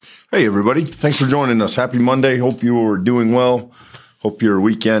Hey, everybody. Thanks for joining us. Happy Monday. Hope you are doing well. Hope your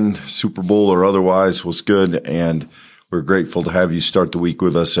weekend, Super Bowl or otherwise, was good. And we're grateful to have you start the week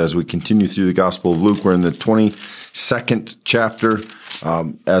with us as we continue through the Gospel of Luke. We're in the 22nd chapter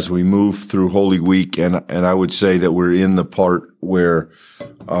as we move through Holy Week. And I would say that we're in the part where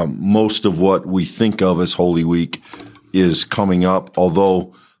most of what we think of as Holy Week is coming up,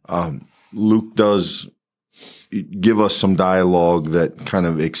 although Luke does give us some dialogue that kind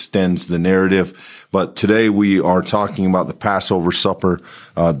of extends the narrative. But today we are talking about the Passover supper.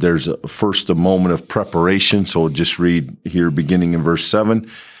 There's first a moment of preparation. So we'll just read here beginning in verse 7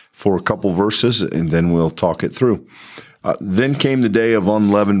 for a couple verses, and then we'll talk it through. Then came the day of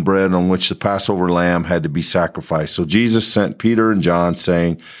unleavened bread on which the Passover lamb had to be sacrificed. So Jesus sent Peter and John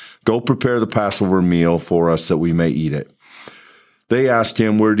saying, "Go prepare the Passover meal for us that we may eat it." They asked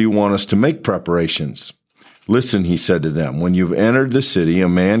him, "Where do you want us to make preparations?" "Listen," he said to them, "when you've entered the city, a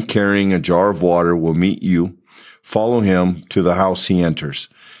man carrying a jar of water will meet you. Follow him to the house he enters.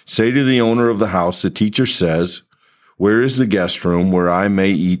 Say to the owner of the house, 'The teacher says, where is the guest room where I may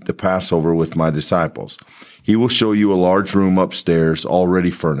eat the Passover with my disciples?' He will show you a large room upstairs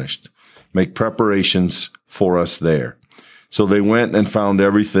already furnished. Make preparations for us there." So they went and found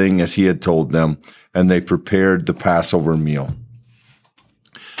everything as he had told them, and they prepared the Passover meal.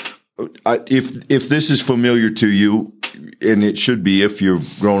 If this is familiar to you, and it should be if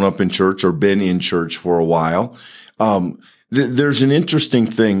you've grown up in church or been in church for a while, there's an interesting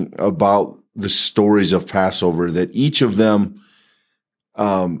thing about the stories of Passover that each of them,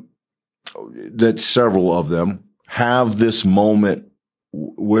 that several of them have this moment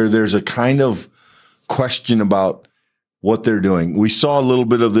where there's a kind of question about what they're doing. We saw a little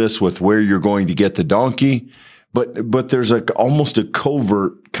bit of this with where you're going to get the donkey. But there's almost a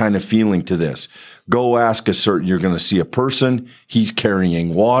covert kind of feeling to this. Go ask you're going to see a person. He's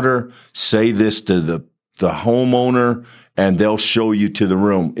carrying water. Say this to the homeowner, and they'll show you to the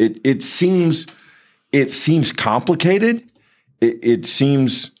room. It seems complicated. It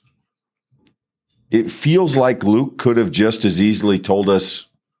feels like Luke could have just as easily told us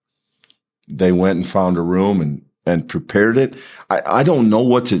they went and found a room and prepared it. I don't know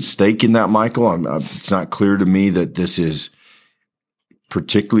what's at stake in that, Michael. It's not clear to me that this is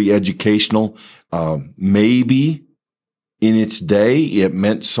particularly educational. Maybe in its day it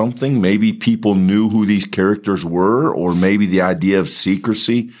meant something. Maybe people knew who these characters were, or maybe the idea of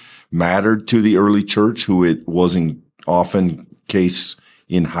secrecy mattered to the early church, who it wasn't often case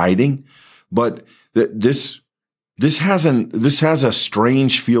in hiding. But this has a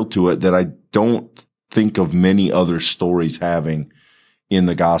strange feel to it that I don't think of many other stories having in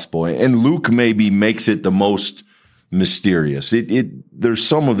the gospel. And Luke maybe makes it the most mysterious. There's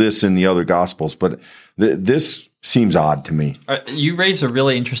some of this in the other gospels, but this seems odd to me. You raise a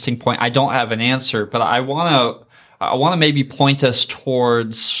really interesting point. I don't have an answer, but I want to maybe point us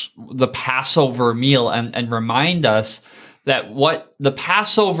towards the Passover meal and remind us that what the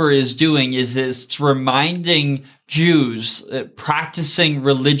Passover is doing is it's reminding Jews, practicing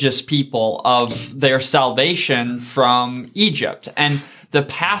religious people, of their salvation from Egypt. And the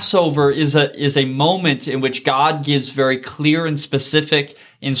Passover is a moment in which God gives very clear and specific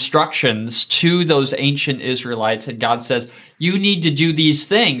instructions to those ancient Israelites. And God says, you need to do these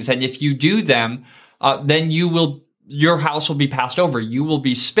things. And if you do them, then your house will be passed over. You will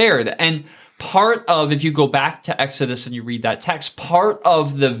be spared. And part of, if you go back to Exodus and you read that text, part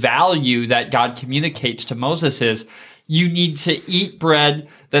of the value that God communicates to Moses is you need to eat bread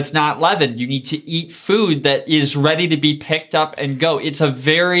that's not leavened. You need to eat food that is ready to be picked up and go. It's a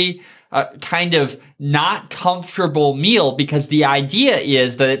very kind of not comfortable meal, because the idea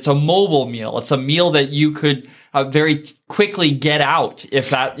is that it's a mobile meal. It's a meal that you could very quickly get out if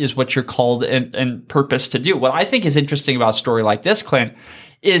that is what you're called and purposed to do. What I think is interesting about a story like this, Clint,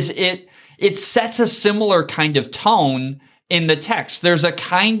 is it sets a similar kind of tone in the text. There's a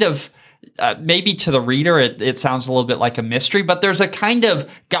kind of, maybe to the reader, it sounds a little bit like a mystery, but there's a kind of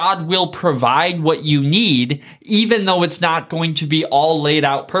God will provide what you need, even though it's not going to be all laid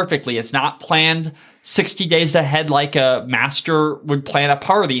out perfectly. It's not planned 60 days ahead like a master would plan a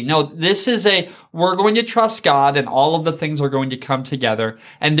party. No, this is we're going to trust God, and all of the things are going to come together,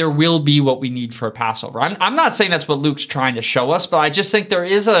 and there will be what we need for a Passover. I'm not saying that's what Luke's trying to show us, but I just think there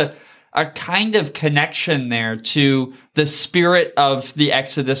is a kind of connection there to the spirit of the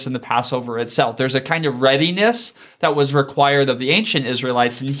Exodus and the Passover itself. There's a kind of readiness that was required of the ancient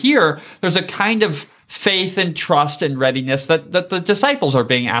Israelites. And here, there's a kind of faith and trust and readiness that the disciples are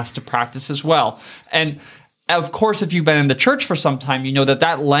being asked to practice as well. And of course, if you've been in the church for some time, you know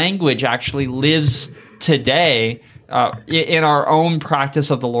that language actually lives today in our own practice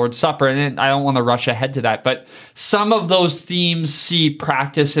of the Lord's Supper. And I don't want to rush ahead to that, but some of those themes see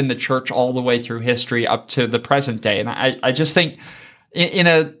practice in the church all the way through history up to the present day. And I just think in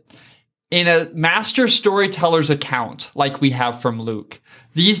a master storyteller's account, like we have from Luke,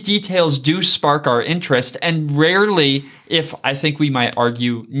 these details do spark our interest, and rarely, if I think we might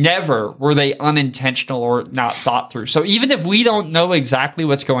argue, never were they unintentional or not thought through. So even if we don't know exactly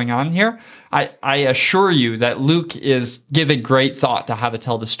what's going on here, I assure you that Luke is giving great thought to how to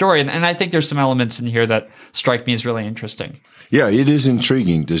tell the story. And I think there's some elements in here that strike me as really interesting. Yeah, it is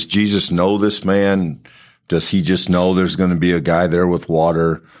intriguing. Does Jesus know this man? Does he just know there's going to be a guy there with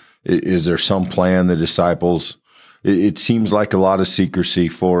water? Is there some plan the disciples? It seems like a lot of secrecy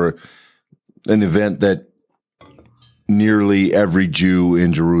for an event that nearly every Jew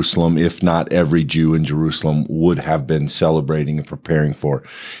in Jerusalem, if not every Jew in Jerusalem, would have been celebrating and preparing for.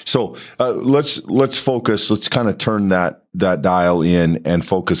 So let's focus. Let's kind of turn that dial in and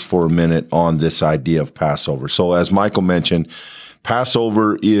focus for a minute on this idea of Passover. So as Michael mentioned,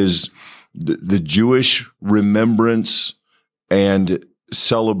 Passover is the Jewish remembrance and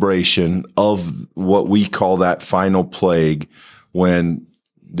celebration of what we call that final plague, when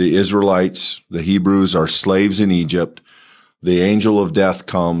the Israelites, the Hebrews, are slaves in Egypt. The angel of death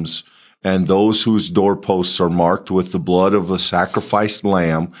comes, and those whose doorposts are marked with the blood of a sacrificed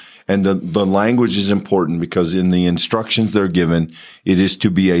lamb. And the language is important because in the instructions they're given, it is to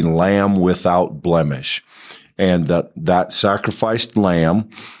be a lamb without blemish. And that sacrificed lamb,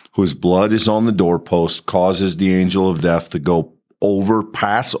 whose blood is on the doorpost, causes the angel of death to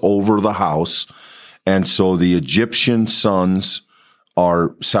pass over the house. And so the Egyptian sons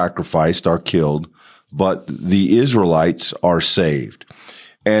are sacrificed, are killed, but the Israelites are saved.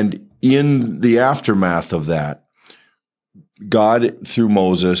 And in the aftermath of that, God, through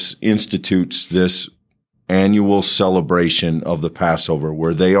Moses, institutes this annual celebration of the Passover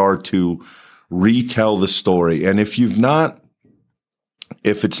where they are to retell the story. And if it's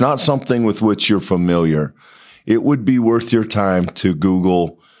not something with which you're familiar, it would be worth your time to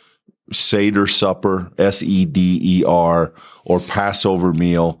Google Seder Supper, Seder, or Passover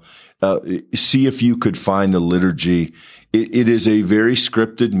meal. See if you could find the liturgy. It is a very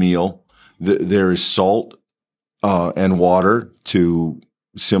scripted meal. There is salt and water to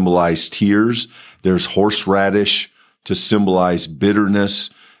symbolize tears. There's horseradish to symbolize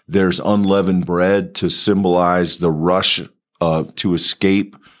bitterness. There's unleavened bread to symbolize the rush to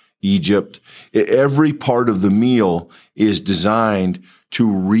escape Egypt. Every part of the meal is designed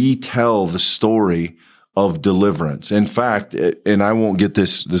to retell the story of deliverance. In fact, and I won't get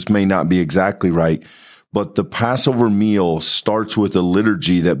this may not be exactly right, but the Passover meal starts with a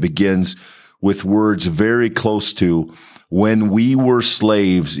liturgy that begins with words very close to when we were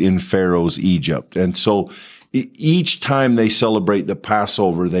slaves in Pharaoh's Egypt. And so each time they celebrate the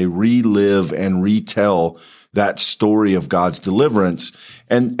Passover, they relive and retell that story of God's deliverance.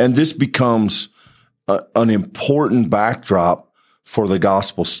 And this becomes an important backdrop for the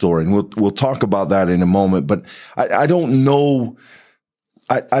gospel story. And we'll talk about that in a moment, but I don't know.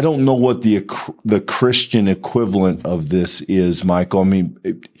 I don't know what the Christian equivalent of this is, Michael. I mean,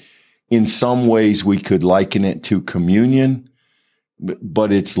 in some ways we could liken it to communion,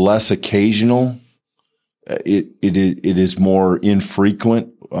 but it's less occasional. It is more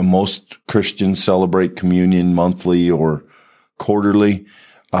infrequent. Most Christians celebrate communion monthly or quarterly.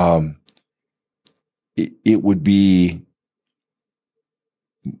 It would be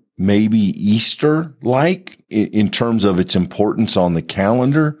maybe Easter-like in terms of its importance on the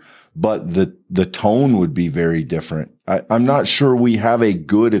calendar, but the tone would be very different. I'm not sure we have a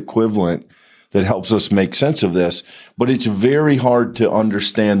good equivalent that helps us make sense of this, but it's very hard to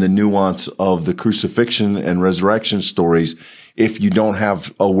understand the nuance of the crucifixion and resurrection stories if you don't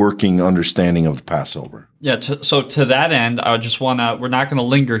have a working understanding of the Passover. Yeah, so to that end, I just want to, we're not going to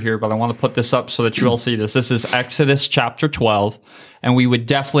linger here, but I want to put this up so that you all see this. This is Exodus chapter 12, and we would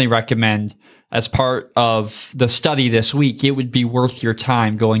definitely recommend, as part of the study this week, it would be worth your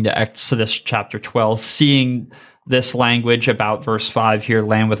time going to Exodus chapter 12, seeing this language about verse 5 here,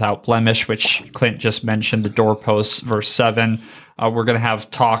 lamb without blemish, which Clint just mentioned, the doorposts, verse 7. We're going to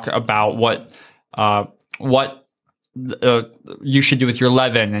have talk about what you should do with your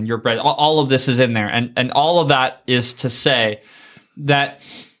leaven and your bread. All of this is in there. And all of that is to say that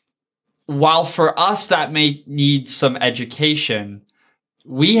while for us that may need some education,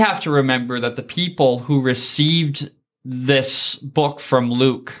 we have to remember that the people who received this book from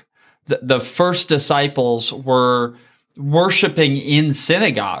Luke, the first disciples, were worshiping in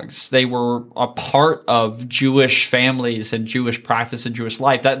synagogues. They were a part of Jewish families and Jewish practice and Jewish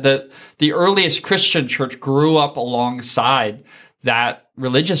life. That the earliest Christian church grew up alongside that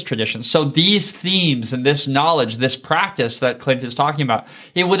religious tradition. So these themes and this knowledge, this practice that Clint is talking about,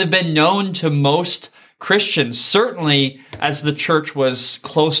 it would have been known to most Christians, certainly as the church was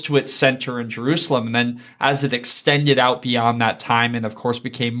close to its center in Jerusalem. And then as it extended out beyond that time and, of course,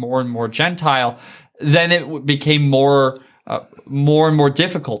 became more and more Gentile, then it became more and more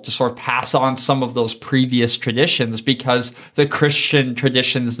difficult to sort of pass on some of those previous traditions because the Christian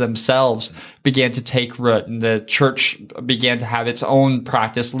traditions themselves began to take root and the church began to have its own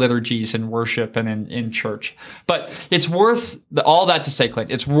practice, liturgies and worship and in church. But it's worth all that to say,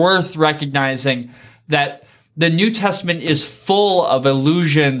 Clint, it's worth recognizing that the New Testament is full of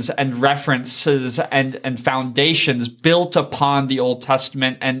allusions and references and foundations built upon the Old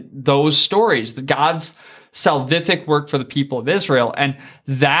Testament and those stories, God's salvific work for the people of Israel. And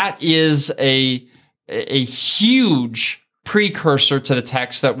that is a huge precursor to the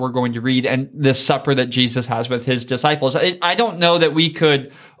text that we're going to read and this supper that Jesus has with his disciples. I don't know that we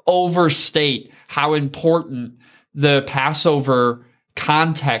could overstate how important the Passover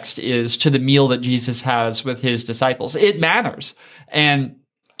context is to the meal that Jesus has with his disciples. It matters. And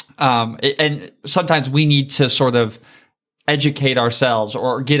sometimes we need to sort of educate ourselves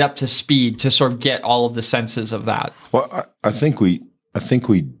or get up to speed to sort of get all of the senses of that. Well, I think we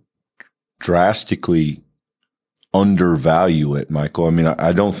drastically undervalue it, Michael. I mean,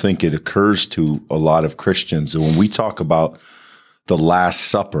 I don't think it occurs to a lot of Christians. And when we talk about the Last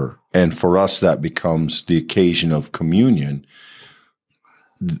Supper, and for us that becomes the occasion of communion,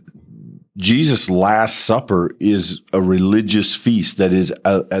 Jesus' Last Supper is a religious feast that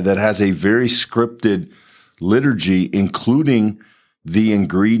has a very scripted liturgy, including the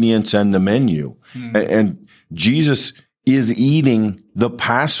ingredients and the menu. And Jesus is eating the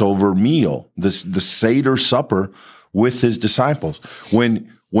Passover meal, the Seder supper with his disciples.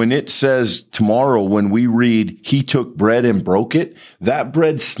 When it says tomorrow, when we read, he took bread and broke it, that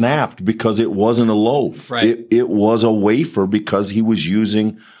bread snapped because it wasn't a loaf. Right. It was a wafer because he was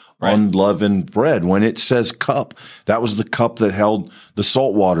using unleavened bread. When it says cup, that was the cup that held the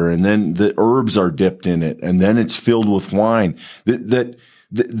salt water, and then the herbs are dipped in it, and then it's filled with wine.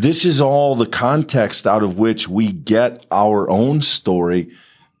 This is all the context out of which we get our own story.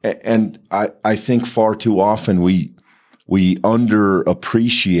 And I think far too often we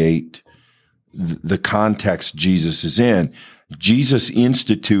underappreciate the context Jesus is in. Jesus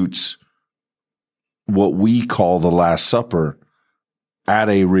institutes what we call the Last Supper at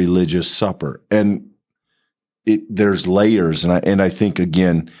a religious supper. And there's layers. And I think,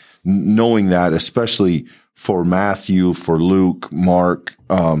 again, knowing that, especially for Matthew, for Luke, Mark,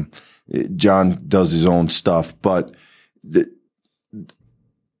 John does his own stuff, but the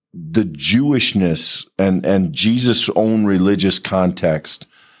Jewishness and Jesus' own religious context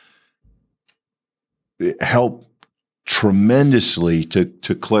help tremendously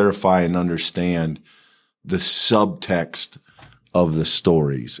to clarify and understand the subtext of the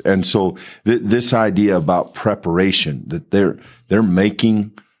stories. And so this idea about preparation, that they're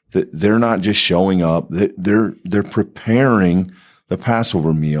making, that they're not just showing up, they're preparing the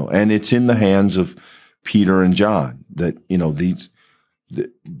Passover meal, and it's in the hands of Peter and John. That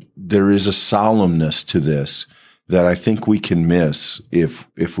there is a solemnness to this that I think we can miss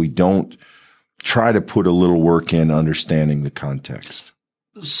if we don't try to put a little work in understanding the context.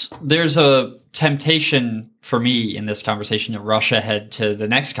 There's a temptation for me in this conversation to rush ahead to the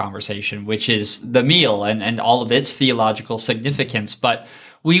next conversation, which is the meal and all of its theological significance. But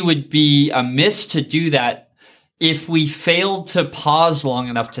we would be amiss to do that if we failed to pause long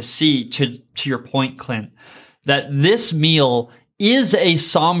enough to see, to your point, Clint, that this meal is a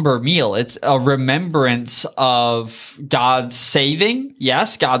somber meal. It's a remembrance of God's saving,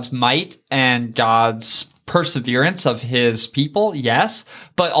 yes, God's might and God's perseverance of his people, yes,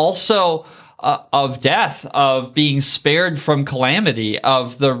 but also of death, of being spared from calamity,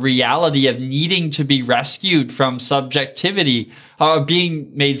 of the reality of needing to be rescued from subjectivity,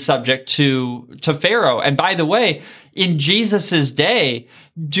 being made subject to Pharaoh. And by the way, in Jesus's day,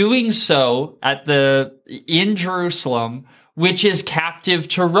 doing so in Jerusalem, which is captive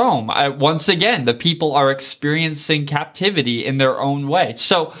to Rome. Once again, the people are experiencing captivity in their own way.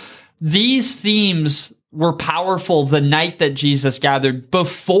 So these themes were powerful the night that Jesus gathered,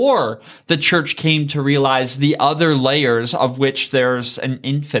 before the church came to realize the other layers, of which there's an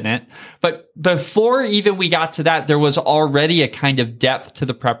infinite. But before even we got to that, there was already a kind of depth to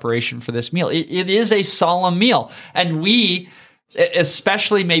the preparation for this meal. It is a solemn meal. And we,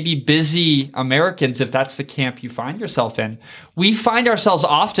 especially maybe busy Americans, if that's the camp you find yourself in, we find ourselves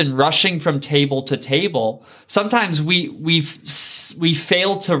often rushing from table to table. Sometimes we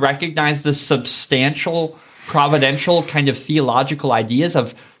fail to recognize the substantial, providential kind of theological ideas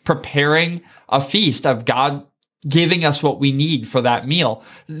of preparing a feast, of God giving us what we need for that meal.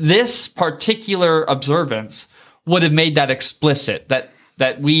 This particular observance would have made that explicit,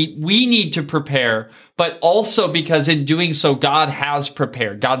 that we need to prepare, but also because in doing so, God has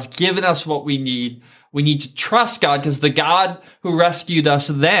prepared. God's given us what we need. We need to trust God because the God who rescued us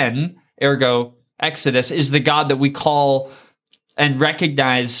then, ergo Exodus, is the God that we call and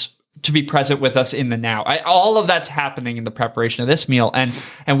recognize to be present with us in the now. All of that's happening in the preparation of this meal,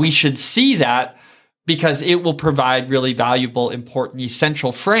 and we should see that because it will provide really valuable, important,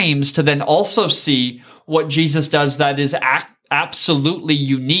 essential frames to then also see what Jesus does that is absolutely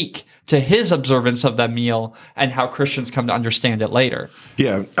unique to his observance of that meal and how Christians come to understand it later.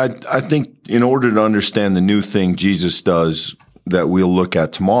 Yeah, I think in order to understand the new thing Jesus does that we'll look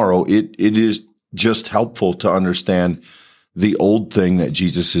at tomorrow, it is just helpful to understand the old thing that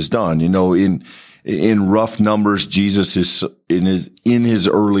Jesus has done. You know, in rough numbers, Jesus is in his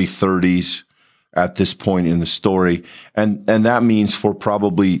early 30s at this point in the story, and that means for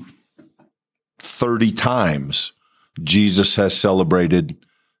probably 30 times Jesus has celebrated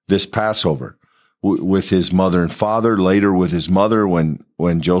this Passover with his mother and father, later with his mother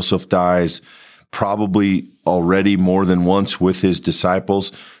when Joseph dies, probably already more than once with his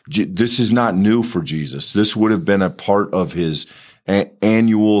disciples. This is not new for Jesus. This would have been a part of his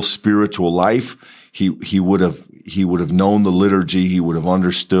annual spiritual life. He would have known the liturgy. He would have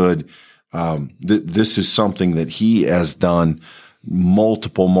understood. This is something that he has done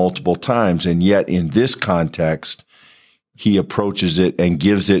multiple times, and yet in this context, he approaches it and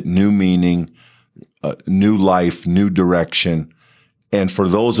gives it new meaning, new life, new direction. And for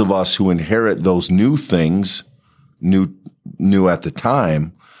those of us who inherit those new things, new at the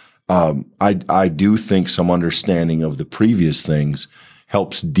time, I do think some understanding of the previous things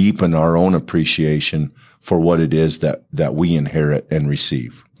helps deepen our own appreciation for what it is that we inherit and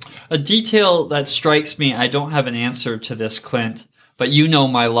receive. A detail that strikes me, I don't have an answer to this, Clint, but you know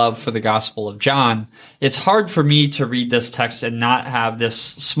my love for the Gospel of John. It's hard for me to read this text and not have this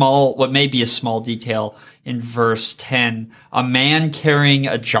small, what may be a small detail in verse 10. A man carrying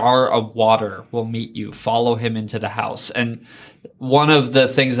a jar of water will meet you. Follow him into the house. And one of the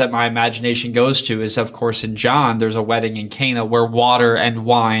things that my imagination goes to is, of course, in John, there's a wedding in Cana where water and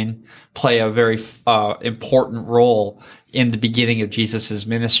wine play a very important role in the beginning of Jesus's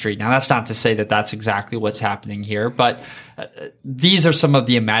ministry. Now, that's not to say that that's exactly what's happening here, but these are some of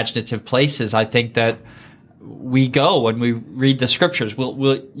the imaginative places I think that we go when we read the scriptures.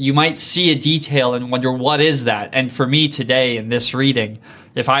 You might see a detail and wonder, what is that? And for me today in this reading,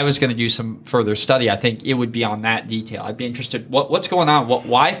 if I was going to do some further study, I think it would be on that detail. I'd be interested, what's going on?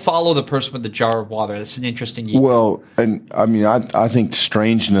 Why follow the person with the jar of water? That's an interesting detail. Well, and I mean, I think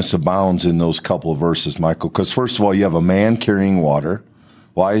strangeness abounds in those couple of verses, Michael, because first of all, you have a man carrying water.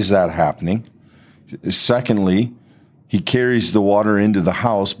 Why is that happening? Secondly, he carries the water into the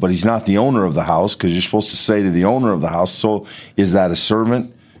house, but he's not the owner of the house, because you're supposed to say to the owner of the house, so is that a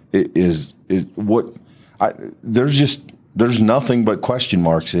servant? There's nothing but question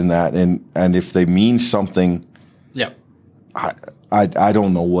marks in that, and if they mean something, yeah, I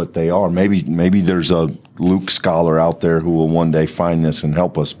don't know what they are. Maybe there's a Luke scholar out there who will one day find this and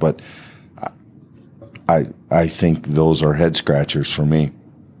help us, but I think those are head scratchers for me.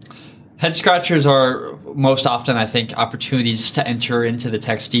 Head scratchers are most often, I think, opportunities to enter into the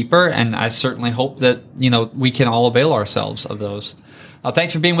text deeper, and I certainly hope that we can all avail ourselves of those.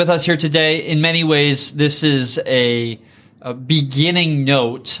 Thanks for being with us here today. In many ways, this is a beginning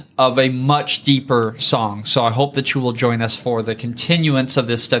note of a much deeper song. So I hope that you will join us for the continuance of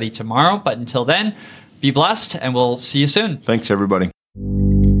this study tomorrow. But until then, be blessed, and we'll see you soon. Thanks, everybody.